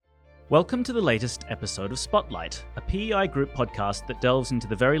Welcome to the latest episode of Spotlight, a PEI Group podcast that delves into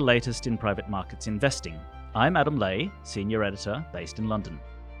the very latest in private markets investing. I'm Adam Lay, Senior Editor based in London.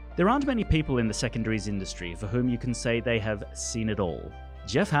 There aren't many people in the secondaries industry for whom you can say they have seen it all.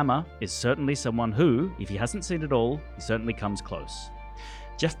 Jeff Hammer is certainly someone who, if he hasn't seen it all, he certainly comes close.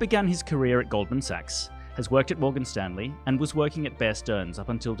 Jeff began his career at Goldman Sachs, has worked at Morgan Stanley, and was working at Bear Stearns up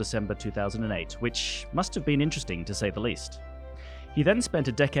until December 2008, which must have been interesting to say the least. He then spent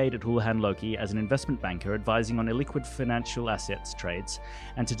a decade at Houlihan Lokey as an investment banker advising on illiquid financial assets trades,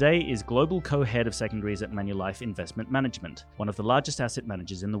 and today is global co-head of secondaries at Manulife Investment Management, one of the largest asset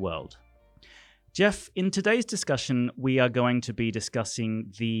managers in the world. Jeff, in today's discussion, we are going to be discussing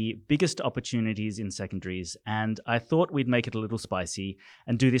the biggest opportunities in secondaries, and I thought we'd make it a little spicy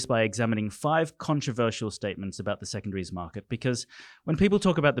and do this by examining 5 controversial statements about the secondaries market, because when people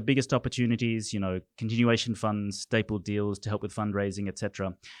talk about the biggest opportunities, continuation funds, staple deals to help with fundraising,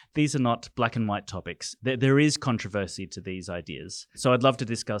 etc., these are not black and white topics. There is controversy to these ideas. So I'd love to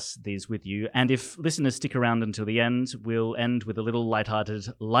discuss these with you, and if listeners stick around until the end, we'll end with a little lighthearted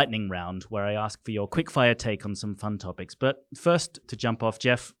lightning round where I ask for your quick-fire take on some fun topics. But first, to jump off,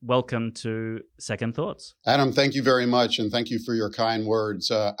 Jeff, welcome to Second Thoughts. Adam, thank you very much, and thank you for your kind words.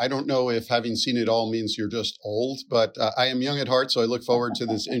 I don't know if having seen it all means you're just old, but I am young at heart, so I look forward to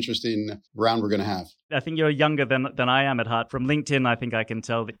this interesting round we're going to have. I think you're younger than I am at heart. From LinkedIn, I think I can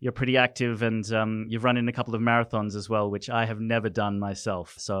tell that you're pretty active, and you've run in a couple of marathons as well, which I have never done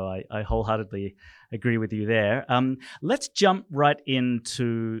myself. So I wholeheartedly agree with you there. Let's jump right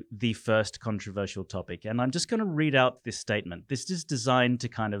into the first controversial topic. And I'm just going to read out this statement. This is designed to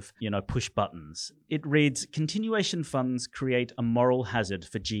kind of, push buttons. It reads, continuation funds create a moral hazard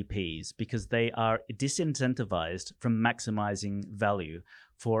for GPs because they are disincentivized from maximizing value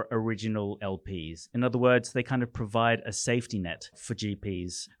for original LPs. In other words, they kind of provide a safety net for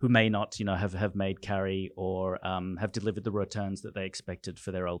GPs who may not, have made carry or have delivered the returns that they expected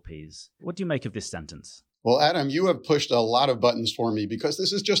for their LPs. What do you make of this sentence? Well, Adam, you have pushed a lot of buttons for me because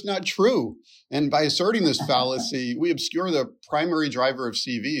this is just not true. And by asserting this fallacy, we obscure the primary driver of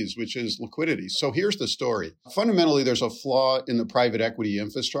CVs, which is liquidity. So here's the story. Fundamentally, there's a flaw in the private equity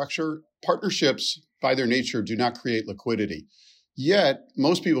infrastructure. Partnerships, by their nature, do not create liquidity. Yet,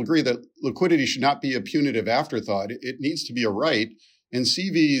 most people agree that liquidity should not be a punitive afterthought. It needs to be a right, and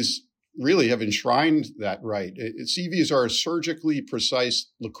CVs really have enshrined that right. CVs are a surgically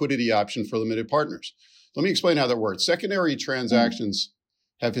precise liquidity option for limited partners. Let me explain how that works. Secondary transactions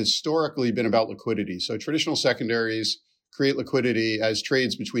have historically been about liquidity. So traditional secondaries create liquidity as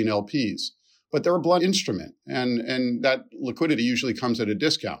trades between LPs, but they're a blunt instrument, and that liquidity usually comes at a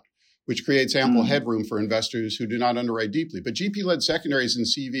discount, which creates ample headroom for investors who do not underwrite deeply. But GP-led secondaries and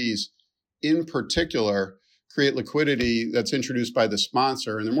CVs in particular create liquidity that's introduced by the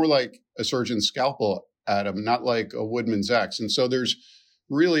sponsor, and they're more like a surgeon's scalpel, Adam, not like a woodman's axe. And so there's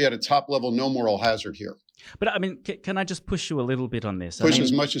really at a top level no moral hazard here. But I mean, can I just push you a little bit on this? Push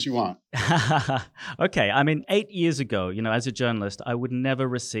as much as you want. Okay. 8 years ago, as a journalist, I would never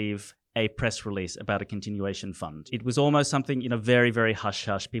receive a press release about a continuation fund. It was almost something, very, very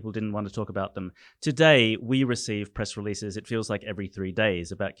hush-hush. People didn't want to talk about them. Today, we receive press releases, it feels like every 3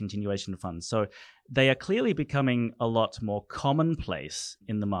 days, about continuation funds. So they are clearly becoming a lot more commonplace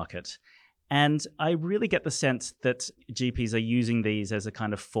in the market. And I really get the sense that GPs are using these as a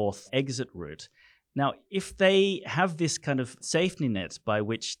kind of fourth exit route. Now, if they have this kind of safety net by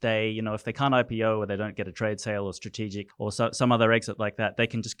which they, if they can't IPO or they don't get a trade sale or strategic or some other exit like that, they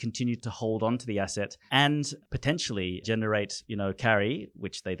can just continue to hold on to the asset and potentially generate, carry,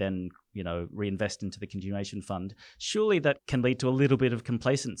 which they then, reinvest into the continuation fund. Surely that can lead to a little bit of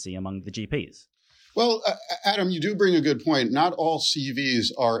complacency among the GPs. Well, Adam, you do bring a good point. Not all CVs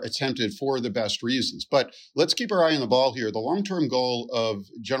are attempted for the best reasons, but let's keep our eye on the ball here. The long-term goal of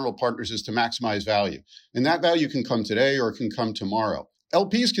general partners is to maximize value, and that value can come today or it can come tomorrow.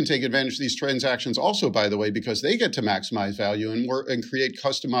 LPs can take advantage of these transactions also, by the way, because they get to maximize value and create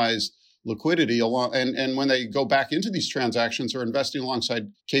customized liquidity along. And when they go back into these transactions, they're investing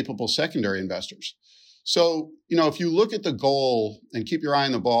alongside capable secondary investors. So, if you look at the goal and keep your eye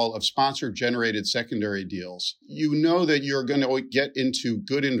on the ball of sponsor-generated secondary deals, you know that you're going to get into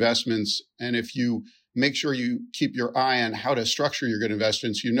good investments. And if you make sure you keep your eye on how to structure your good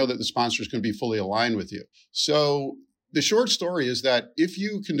investments, you know that the sponsor is going to be fully aligned with you. So the short story is that if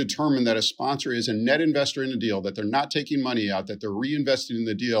you can determine that a sponsor is a net investor in a deal, that they're not taking money out, that they're reinvesting in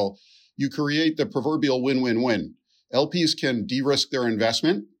the deal, you create the proverbial win-win-win. LPs can de-risk their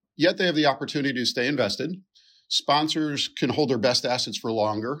investment, yet they have the opportunity to stay invested. Sponsors can hold their best assets for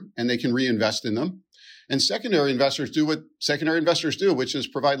longer, and they can reinvest in them. And secondary investors do what secondary investors do, which is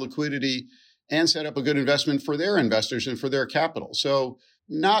provide liquidity and set up a good investment for their investors and for their capital. So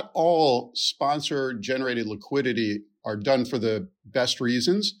not all sponsor-generated liquidity are done for the best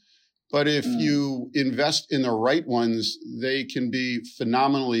reasons. But if you invest in the right ones, they can be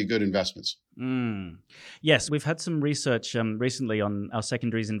phenomenally good investments. Yes, we've had some research recently on our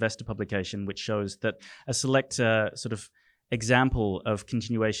secondaries investor publication, which shows that a select sort of example of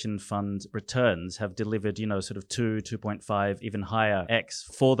continuation fund returns have delivered, sort of 2.5, even higher X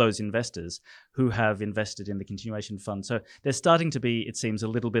for those investors who have invested in the continuation fund. So there's starting to be, it seems, a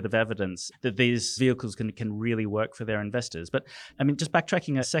little bit of evidence that these vehicles can really work for their investors. But I mean, just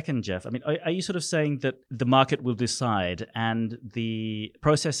backtracking a second, Jeff, I mean, are you sort of saying that the market will decide and the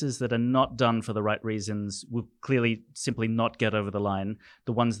processes that are not done for the right reasons will clearly simply not get over the line?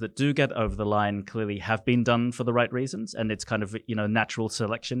 The ones that do get over the line clearly have been done for the right reasons, and it's kind of, natural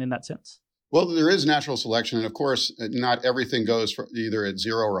selection in that sense? Well, there is natural selection. And of course, not everything goes for either at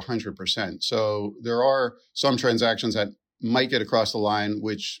 0 or 100%. So there are some transactions that might get across the line,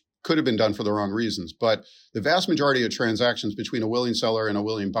 which could have been done for the wrong reasons. But the vast majority of transactions between a willing seller and a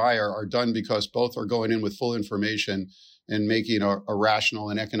willing buyer are done because both are going in with full information and making a rational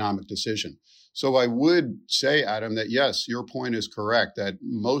and economic decision. So I would say, Adam, that yes, your point is correct, that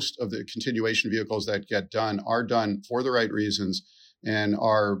most of the continuation vehicles that get done are done for the right reasons and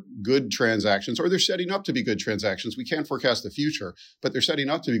are good transactions, or they're setting up to be good transactions. We can't forecast the future, but they're setting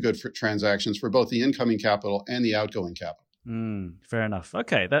up to be good for transactions for both the incoming capital and the outgoing capital. Fair enough.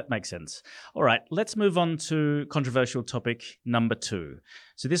 Okay, that makes sense. All right, let's move on to controversial topic number 2.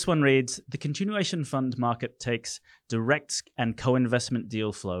 So this one reads, the continuation fund market takes direct and co-investment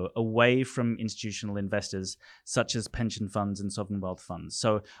deal flow away from institutional investors, such as pension funds and sovereign wealth funds.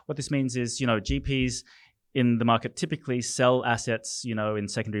 So what this means is, GPs in the market typically sell assets, in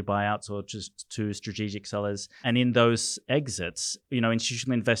secondary buyouts or just to strategic sellers. And in those exits,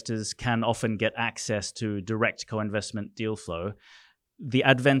 institutional investors can often get access to direct co-investment deal flow. The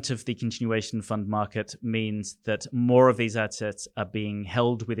advent of the continuation fund market means that more of these assets are being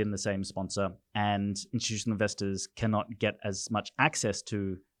held within the same sponsor, and institutional investors cannot get as much access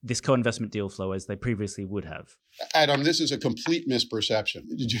to this co-investment deal flow as they previously would have. Adam, this is a complete misperception.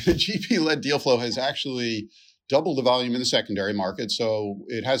 GP-led deal flow has actually doubled the volume in the secondary market, so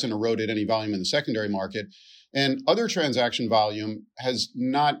it hasn't eroded any volume in the secondary market. And other transaction volume has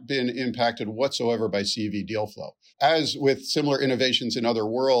not been impacted whatsoever by CV deal flow. As with similar innovations in other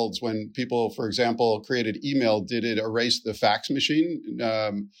worlds, when people, for example, created email, did it erase the fax machine?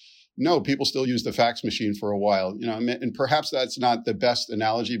 No, people still use the fax machine for a while, and perhaps that's not the best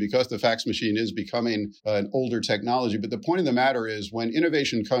analogy because the fax machine is becoming an older technology. But the point of the matter is when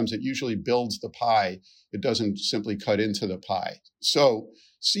innovation comes, it usually builds the pie. It doesn't simply cut into the pie. So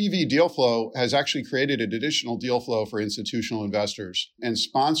CV deal flow has actually created an additional deal flow for institutional investors, and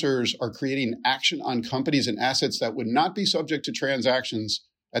sponsors are creating action on companies and assets that would not be subject to transactions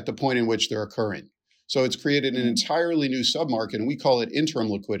at the point in which they're occurring. So it's created an entirely new submarket, and we call it interim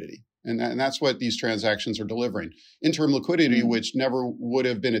liquidity. And that's what these transactions are delivering. Interim liquidity, which never would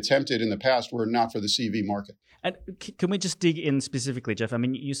have been attempted in the past were not for the CV market. And can we just dig in specifically, Jeff? I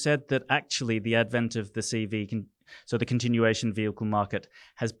mean, you said that actually the advent of the CV, so the continuation vehicle market,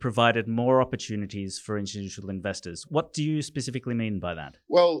 has provided more opportunities for institutional investors. What do you specifically mean by that?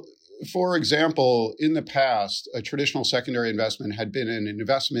 Well, for example, in the past, a traditional secondary investment had been an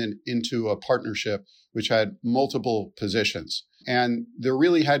investment into a partnership which had multiple positions. And there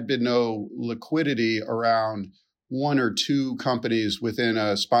really had been no liquidity around one or two companies within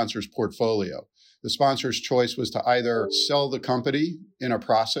a sponsor's portfolio. The sponsor's choice was to either sell the company in a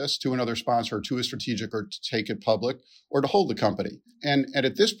process to another sponsor, or to a strategic, or to take it public, or to hold the company. And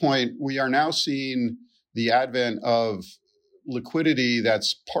at this point, we are now seeing the advent of liquidity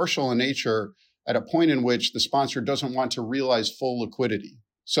that's partial in nature at a point in which the sponsor doesn't want to realize full liquidity.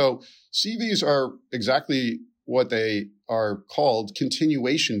 So CVs are exactly what they are called,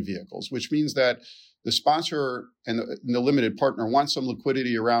 continuation vehicles, which means that the sponsor and the limited partner want some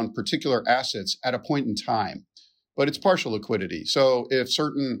liquidity around particular assets at a point in time, but it's partial liquidity. So if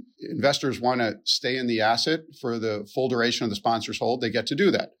certain investors want to stay in the asset for the full duration of the sponsor's hold, they get to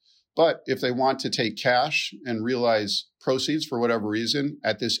do that. But if they want to take cash and realize proceeds for whatever reason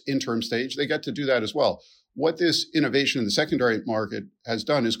at this interim stage, they get to do that as well. What this innovation in the secondary market has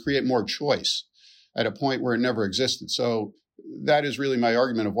done is create more choice at a point where it never existed. So that is really my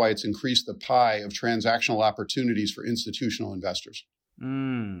argument of why it's increased the pie of transactional opportunities for institutional investors.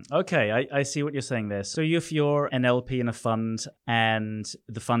 Okay, I see what you're saying there. So if you're an LP in a fund and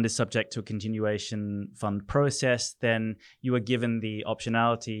the fund is subject to a continuation fund process, then you are given the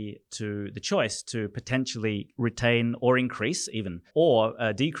optionality to the choice to potentially retain or increase even, or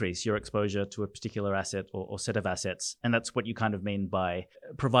decrease your exposure to a particular asset or set of assets. And that's what you kind of mean by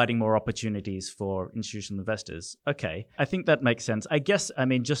providing more opportunities for institutional investors. Okay, I think that makes sense. I guess, I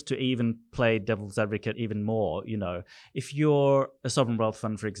mean, just to even play devil's advocate even more, if you're a sovereign wealth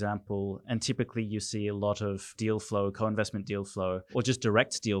fund, for example, and typically you see a lot of deal flow, co-investment deal flow, or just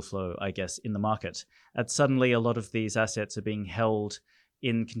direct deal flow, I guess, in the market, and suddenly a lot of these assets are being held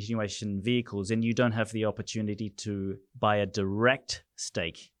in continuation vehicles, and you don't have the opportunity to buy a direct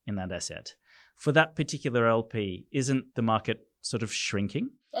stake in that asset. For that particular LP, isn't the market sort of shrinking?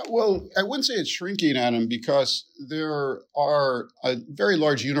 Well, I wouldn't say it's shrinking, Adam, because there are a very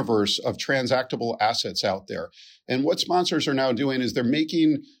large universe of transactable assets out there. And what sponsors are now doing is they're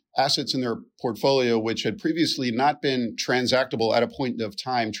making assets in their portfolio which had previously not been transactable at a point of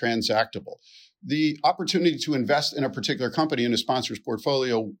time transactable. The opportunity to invest in a particular company in a sponsor's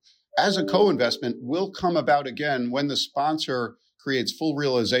portfolio as a co-investment will come about again when the sponsor creates full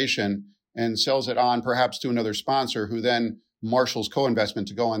realization and sells it on perhaps to another sponsor who then marshals co-investment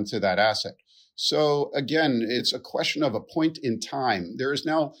to go into that asset. So again, it's a question of a point in time. There is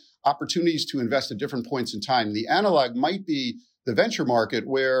now opportunities to invest at different points in time. The analog might be the venture market,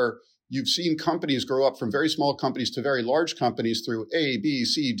 where you've seen companies grow up from very small companies to very large companies through A, B,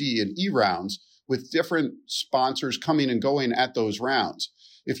 C, D, and E rounds, with different sponsors coming and going at those rounds.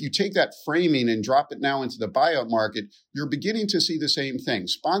 If you take that framing and drop it now into the buyout market, you're beginning to see the same thing.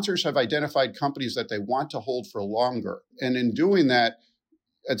 Sponsors have identified companies that they want to hold for longer. And in doing that,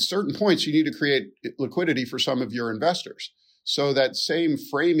 at certain points, you need to create liquidity for some of your investors. So that same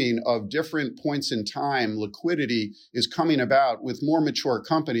framing of different points in time, liquidity is coming about with more mature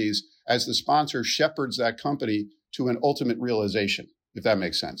companies as the sponsor shepherds that company to an ultimate realization, if that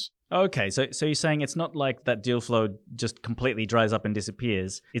makes sense. Okay, so you're saying it's not like that deal flow just completely dries up and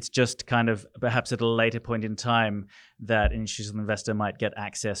disappears. It's just kind of perhaps at a later point in time that an institutional investor might get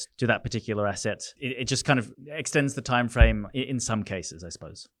access to that particular asset. It just kind of extends the time frame in some cases, I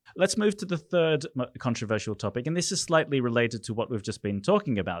suppose. Let's move to the third controversial topic, and this is slightly related to what we've just been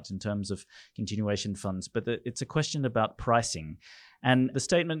talking about in terms of continuation funds, but it's a question about pricing. And the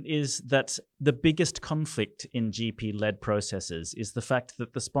statement is that the biggest conflict in GP-led processes is the fact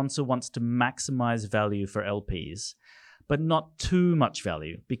that the sponsor wants to maximize value for LPs, but not too much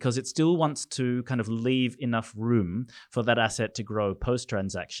value, because it still wants to kind of leave enough room for that asset to grow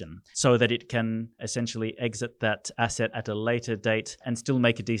post-transaction so that it can essentially exit that asset at a later date and still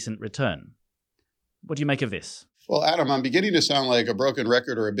make a decent return. What do you make of this? Well, Adam, I'm beginning to sound like a broken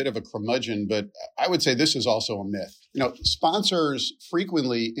record or a bit of a curmudgeon, but I would say this is also a myth. Sponsors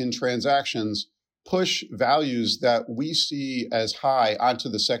frequently in transactions push values that we see as high onto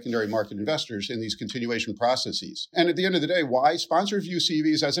the secondary market investors in these continuation processes. And at the end of the day, why? Sponsors view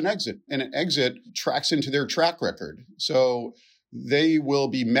CVs as an exit, and an exit tracks into their track record. So they will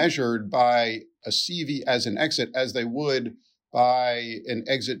be measured by a CV as an exit as they would by an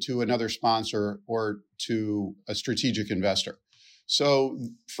exit to another sponsor or to a strategic investor. So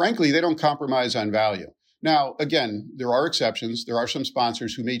frankly, they don't compromise on value. Now, again, there are exceptions. There are some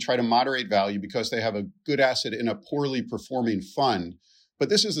sponsors who may try to moderate value because they have a good asset in a poorly performing fund. But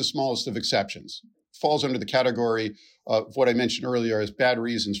this is the smallest of exceptions. It falls under the category of what I mentioned earlier as bad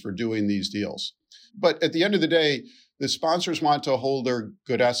reasons for doing these deals. But at the end of the day, the sponsors want to hold their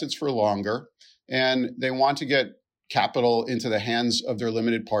good assets for longer, and they want to get capital into the hands of their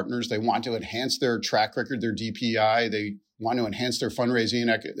limited partners. They want to enhance their track record, their DPI. They want to enhance their fundraising,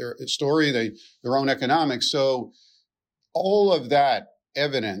 their story, their own economics. So all of that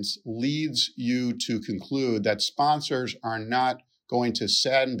evidence leads you to conclude that sponsors are not going to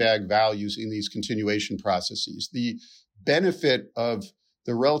sandbag values in these continuation processes. The benefit of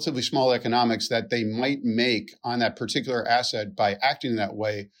the relatively small economics that they might make on that particular asset by acting that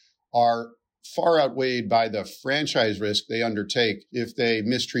way are far outweighed by the franchise risk they undertake if they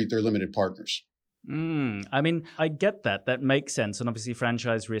mistreat their limited partners. I mean, I get that. That makes sense. And obviously,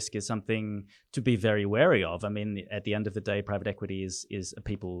 franchise risk is something to be very wary of. I mean, at the end of the day, private equity is a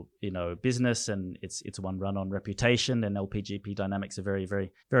people, business, and it's one run on reputation, and LP-GP dynamics are very,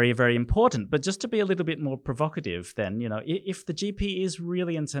 very, very, very important. But just to be a little bit more provocative, then, if the GP is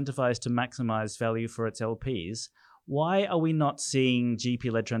really incentivized to maximize value for its LPs, why are we not seeing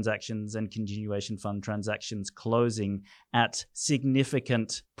GP-led transactions and continuation fund transactions closing at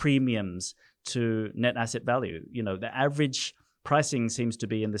significant premiums to net asset value? The average pricing seems to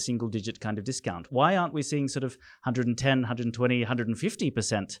be in the single-digit kind of discount. Why aren't we seeing sort of 110, 120,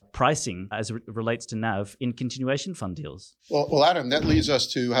 150% pricing as it relates to NAV in continuation fund deals? Well, Adam, that leads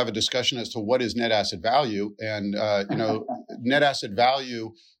us to have a discussion as to what is net asset value. And, net asset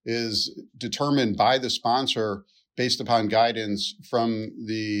value is determined by the sponsor based upon guidance from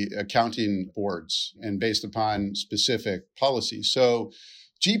the accounting boards and based upon specific policies. So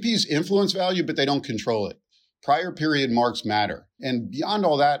GPs influence value, but they don't control it. Prior period marks matter. And beyond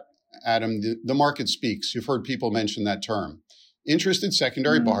all that, Adam, the market speaks. You've heard people mention that term. Interested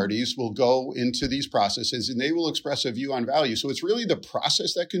secondary parties will go into these processes and they will express a view on value. So it's really the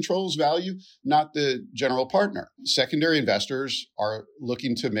process that controls value, not the general partner. Secondary investors are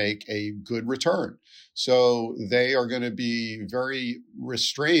looking to make a good return. So they are going to be very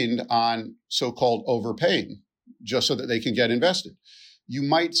restrained on so-called overpaying just so that they can get invested. You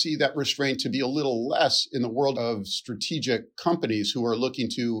might see that restraint to be a little less in the world of strategic companies who are looking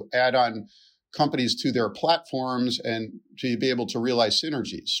to add on companies to their platforms and to be able to realize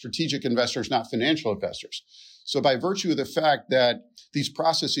synergies. Strategic investors, not financial investors. So by virtue of the fact that these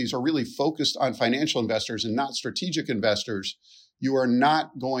processes are really focused on financial investors and not strategic investors, you are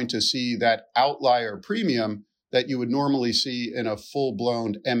not going to see that outlier premium that you would normally see in a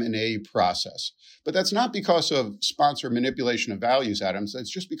full-blown M&A process. But that's not because of sponsor manipulation of values, Adams.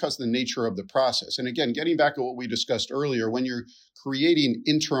 That's just because of the nature of the process. And again, getting back to what we discussed earlier, when you're creating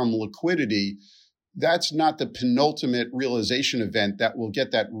interim liquidity, that's not the penultimate realization event that will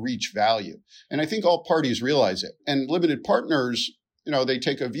get that reach value. And I think all parties realize it. And limited partners, they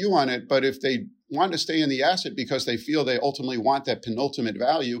take a view on it, but if they want to stay in the asset because they feel they ultimately want that penultimate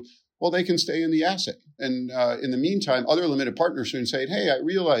value, well, they can stay in the asset. And in the meantime, other limited partners can say, hey, I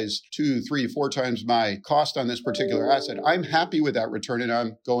realized 2, 3, 4 times my cost on this particular asset. I'm happy with that return and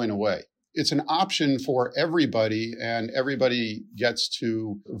I'm going away. It's an option for everybody and everybody gets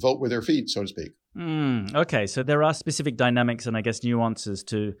to vote with their feet, so to speak. Okay, so there are specific dynamics and I guess nuances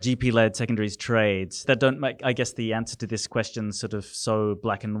to GP-led secondaries trades that don't make, I guess, the answer to this question sort of so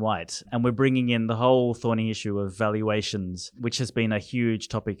black and white. And we're bringing in the whole thorny issue of valuations, which has been a huge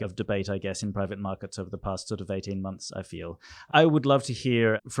topic of debate, I guess, in private markets over the past sort of 18 months, I feel. I would love to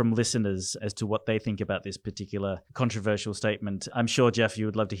hear from listeners as to what they think about this particular controversial statement. I'm sure, Jeff, you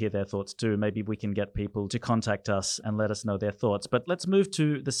would love to hear their thoughts too. Maybe we can get people to contact us and let us know their thoughts. But let's move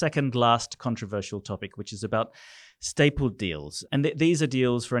to the second last controversial topic, which is about stapled deals. And these are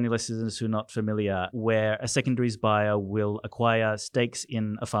deals, for any listeners who are not familiar, where a secondaries buyer will acquire stakes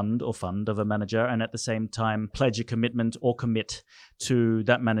in a fund or fund of a manager and at the same time pledge a commitment or commit to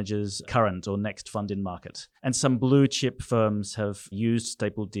that manager's current or next fund in market. And some blue chip firms have used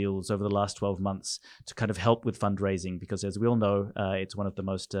stapled deals over the last 12 months to kind of help with fundraising because, as we all know, it's one of the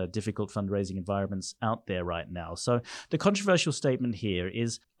most difficult fundraising environments out there right now. So the controversial statement here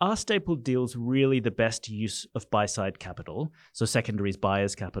is, are stapled deals really the best use of buy-side capital, so secondaries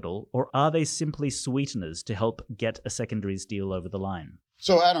buyers' capital, or are they simply sweeteners to help get a secondaries deal over the line?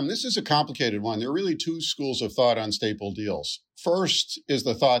 So, Adam, this is a complicated one. There are really 2 schools of thought on stapled deals. First is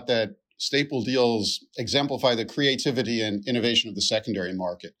the thought that stapled deals exemplify the creativity and innovation of the secondary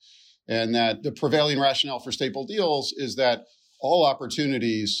market, and that the prevailing rationale for stapled deals is that all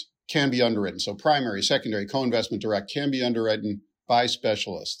opportunities can be underwritten. So primary, secondary, co-investment direct can be underwritten by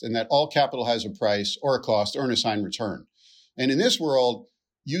specialists, and that all capital has a price or a cost or an assigned return. And in this world,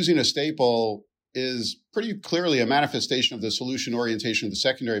 using a staple is pretty clearly a manifestation of the solution orientation of the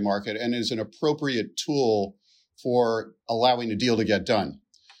secondary market and is an appropriate tool for allowing a deal to get done.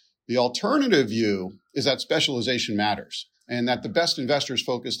 The alternative view is that specialization matters and that the best investors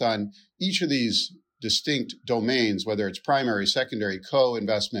focused on each of these distinct domains, whether it's primary, secondary,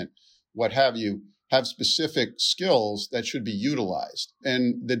 co-investment, what have you, have specific skills that should be utilized.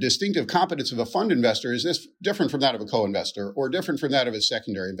 And the distinctive competence of a fund investor is this different from that of a co-investor or different from that of a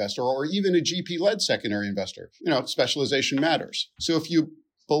secondary investor or even a GP-led secondary investor. Specialization matters. So if you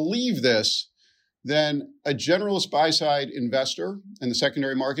believe this, then a generalist buy-side investor in the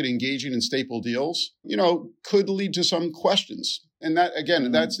secondary market engaging in staple deals, could lead to some questions. And that,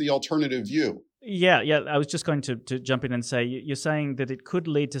 again, that's the alternative view. Yeah. I was just going to jump in and say, you're saying that it could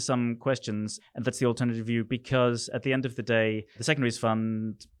lead to some questions, and that's the alternative view, because at the end of the day, the secondaries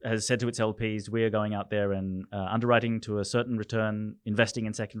fund has said to its LPs, we are going out there and underwriting to a certain return, investing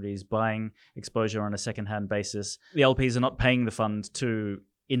in secondaries, buying exposure on a second-hand basis. The LPs are not paying the fund to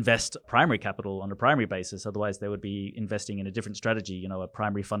invest primary capital on a primary basis. Otherwise, they would be investing in a different strategy, a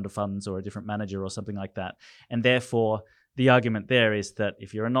primary fund of funds or a different manager or something like that. And therefore, the argument there is that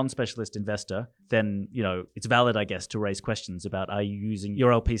if you're a non-specialist investor, then, it's valid, I guess, to raise questions about, are you using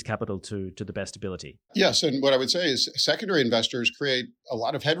your LP's capital to the best ability? Yes. And what I would say is secondary investors create a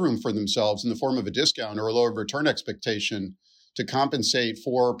lot of headroom for themselves in the form of a discount or a lower return expectation to compensate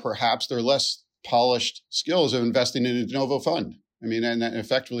for perhaps their less polished skills of investing in a de novo fund. And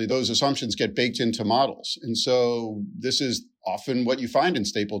effectively, those assumptions get baked into models. And so this is often what you find in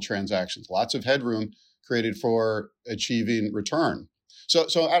staple transactions, lots of headroom created for achieving return.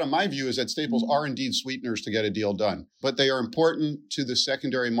 So Adam, my view is that staples are indeed sweeteners to get a deal done, but they are important to the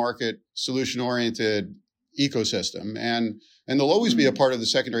secondary market solution-oriented ecosystem. And they'll always be a part of the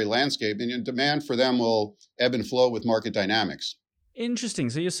secondary landscape, and demand for them will ebb and flow with market dynamics. Interesting.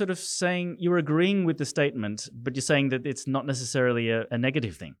 So you're sort of saying, you're agreeing with the statement, but you're saying that it's not necessarily a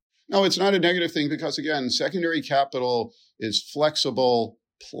negative thing. No, it's not a negative thing because, again, secondary capital is flexible,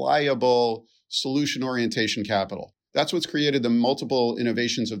 pliable, solution orientation capital. That's what's created the multiple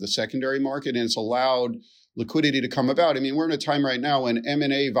innovations of the secondary market, and it's allowed liquidity to come about. We're in a time right now when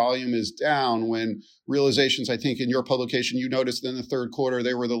M&A volume is down, when realizations, I think in your publication, you noticed in the third quarter,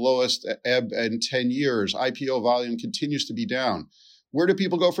 they were the lowest ebb in 10 years. IPO volume continues to be down. Where do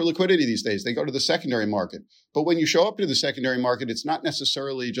people go for liquidity these days? They go to the secondary market. But when you show up to the secondary market, it's not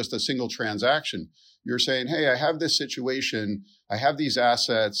necessarily just a single transaction. You're saying, hey, I have this situation. I have these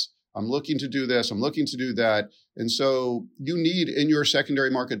assets. I'm looking to do this. I'm looking to do that. And so you need in your secondary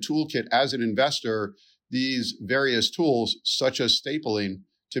market toolkit as an investor these various tools, such as stapling,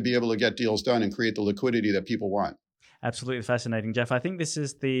 to be able to get deals done and create the liquidity that people want. Absolutely fascinating, Jeff. I think this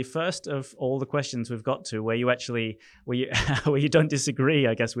is the first of all the questions we've got to where you don't disagree,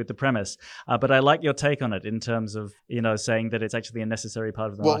 I guess, with the premise. But I like your take on it in terms of, saying that it's actually a necessary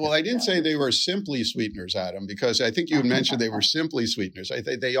part of the market. Well, I didn't say they were simply sweeteners, Adam, because I think you had mentioned they were simply sweeteners.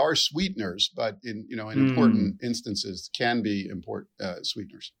 They are sweeteners, but in important instances can be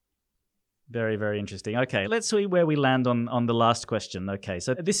sweeteners. Very, very interesting. Okay, let's see where we land on the last question. Okay,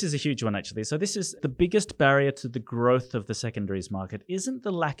 so this is a huge one, actually. So this is the biggest barrier to the growth of the secondaries market isn't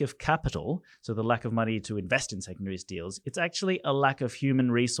the lack of capital, so the lack of money to invest in secondaries deals. It's actually a lack of human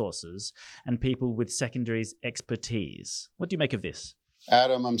resources and people with secondaries expertise. What do you make of this?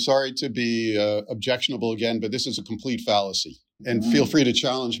 Adam, I'm sorry to be objectionable again, but this is a complete fallacy. And feel free to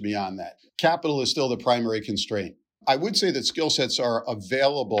challenge me on that. Capital is still the primary constraint. I would say that skill sets are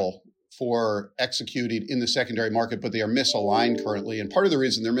available for executing in the secondary market, but they are misaligned currently. And part of the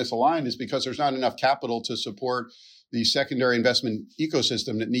reason they're misaligned is because there's not enough capital to support the secondary investment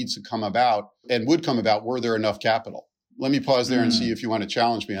ecosystem that needs to come about and would come about were there enough capital. Let me pause there and see if you want to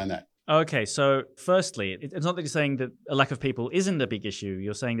challenge me on that. Okay, so firstly, it's not that you're saying that a lack of people isn't a big issue.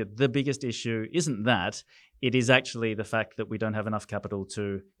 You're saying that the biggest issue isn't that. It is actually the fact that we don't have enough capital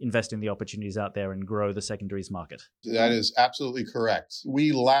to invest in the opportunities out there and grow the secondaries market. That is absolutely correct.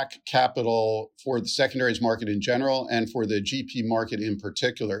 We lack capital for the secondaries market in general and for the GP market in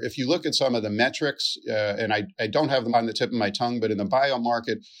particular. If you look at some of the metrics, and I don't have them on the tip of my tongue, but in the buyout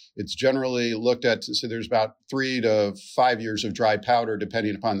market, it's generally looked at, so there's about 3 to 5 years of dry powder,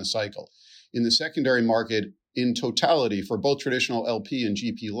 depending upon the cycle. In the secondary market, in totality, for both traditional LP and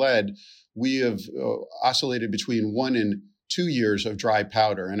GP led, we have oscillated between 1 and 2 years of dry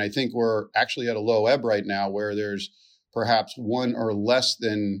powder. And I think we're actually at a low ebb right now where there's perhaps 1 or less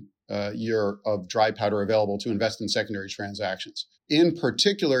than a year of dry powder available to invest in secondary transactions. In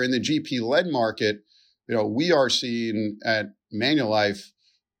particular, in the GP-led market, we are seeing at Manulife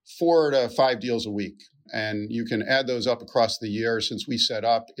 4 to 5 deals a week. And you can add those up across the year. Since we set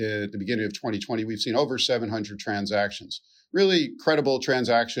up at the beginning of 2020, we've seen over 700 transactions, really credible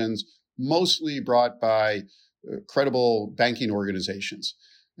transactions, mostly brought by credible banking organizations.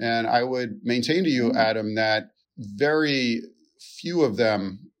 And I would maintain to you, Adam, that very few of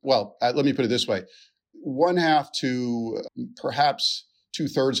them, let me put it this way, 1/2 to perhaps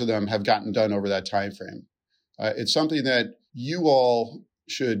 2/3 of them have gotten done over that time frame. It's something that you all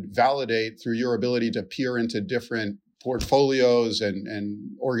should validate through your ability to peer into different portfolios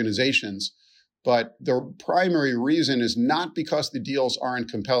and organizations. But the primary reason is not because the deals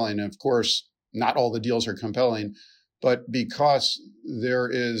aren't compelling. And of course, not all the deals are compelling, but because there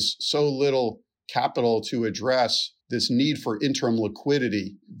is so little capital to address this need for interim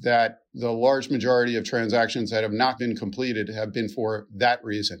liquidity that the large majority of transactions that have not been completed have been for that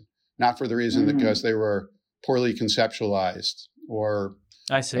reason, not for the reason that because they were poorly conceptualized or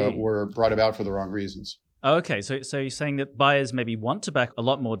were brought about for the wrong reasons. Okay, so you're saying that buyers maybe want to back a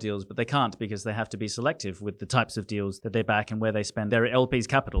lot more deals, but they can't because they have to be selective with the types of deals that they back and where they spend their LP's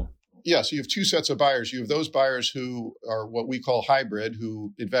capital. Yeah, so you have two sets of buyers. You have those buyers who are what we call hybrid,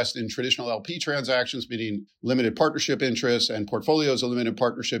 who invest in traditional LP transactions, meaning limited partnership interests and portfolios of limited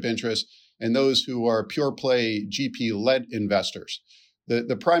partnership interests, and those who are pure play GP-led investors.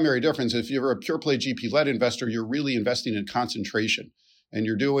 The primary difference, if you're a pure play GP-led investor, you're really investing in concentration. And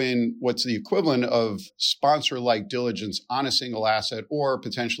you're doing what's the equivalent of sponsor-like diligence on a single asset or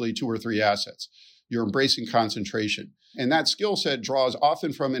potentially two or three assets. You're embracing concentration. And that skill set draws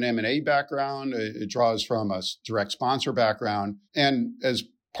often from an M&A background. It draws from a direct sponsor background. And as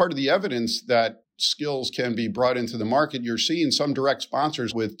part of the evidence that skills can be brought into the market, you're seeing some direct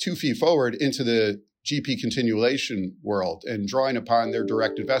sponsors with 2 feet forward into the GP continuation world and drawing upon their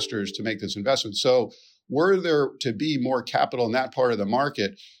direct investors to make this investment. So were there to be more capital in that part of the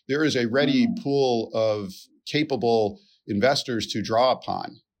market, there is a ready pool of capable investors to draw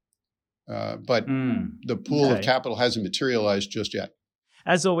upon. But the pool of capital hasn't materialized just yet.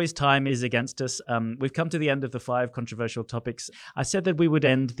 As always, time is against us. We've come to the end of the 5 controversial topics. I said that we would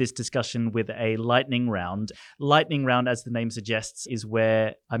end this discussion with a lightning round. Lightning round, as the name suggests, is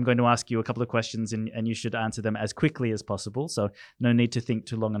where I'm going to ask you a couple of questions and you should answer them as quickly as possible. So no need to think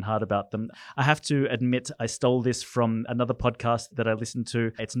too long and hard about them. I have to admit, I stole this from another podcast that I listened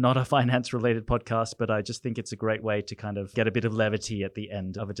to. It's not a finance-related podcast, but I just think it's a great way to kind of get a bit of levity at the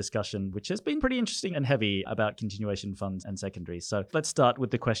end of a discussion, which has been pretty interesting and heavy about continuation funds and secondaries. So let's start with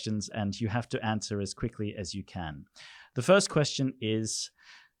the questions, and you have to answer as quickly as you can. The first question is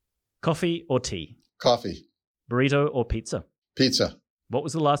coffee or tea? Coffee. Burrito or pizza? Pizza. What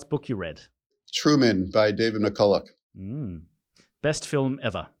was the last book you read? Truman by David McCulloch. Best film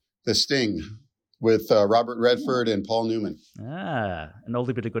ever? The Sting with Robert Redford and Paul Newman. An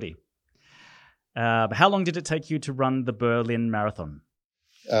oldie but a goodie. How long did it take you to run the Berlin Marathon?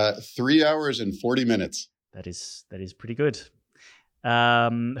 3 hours and 40 minutes. That is pretty good.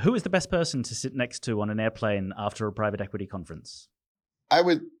 Who is the best person to sit next to on an airplane after a private equity conference? I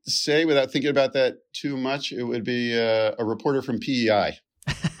would say, without thinking about that too much, it would be a reporter from PEI.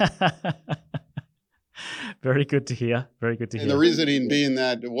 Very good to hear. Very good to hear. And the reasoning being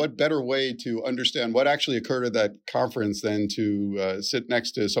that what better way to understand what actually occurred at that conference than to sit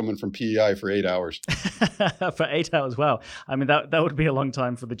next to someone from PEI for 8 hours? For 8 hours, wow. I mean, that would be a long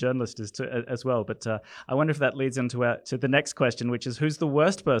time for the journalist as well. But I wonder if that leads into to the next question, which is who's the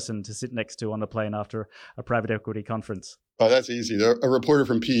worst person to sit next to on a plane after a private equity conference? Oh, that's easy. A reporter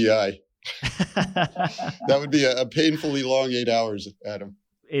from PEI. That would be a painfully long 8 hours, Adam.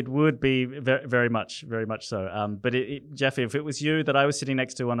 It would be very, very much so. But Jeff, if it was you that I was sitting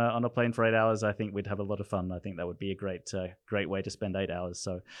next to on a plane for 8 hours, I think we'd have a lot of fun. I think that would be a great way to spend 8 hours.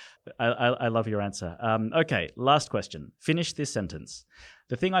 So I love your answer. Okay, last question. Finish this sentence.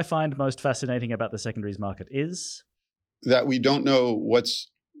 The thing I find most fascinating about the secondaries market is? That we don't know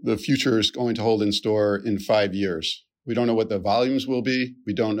what's the future is going to hold in store in 5 years. We don't know what the volumes will be.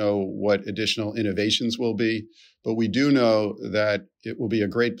 We don't know what additional innovations will be. But we do know that it will be a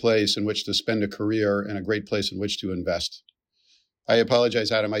great place in which to spend a career and a great place in which to invest. I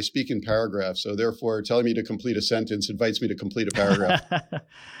apologize, Adam. I speak in paragraphs, so therefore telling me to complete a sentence invites me to complete a paragraph.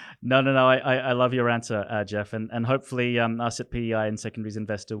 No. I love your answer, Jeff. And hopefully us at PEI and Secondaries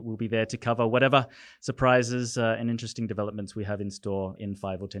Investor will be there to cover whatever surprises and interesting developments we have in store in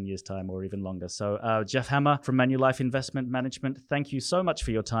 5 or 10 years' time or even longer. So Jeff Hammer from Manulife Investment Management, thank you so much for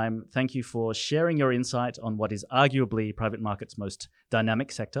your time. Thank you for sharing your insight on what is arguably private markets' most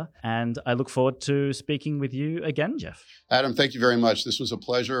dynamic sector. And I look forward to speaking with you again, Jeff. Adam, thank you very much. This was a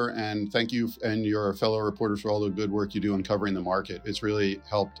pleasure. And thank you and your fellow reporters for all the good work you do in covering the market. It's really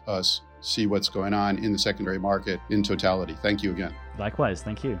helped us see what's going on in the secondary market in totality. Thank you again. Likewise.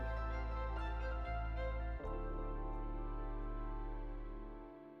 Thank you.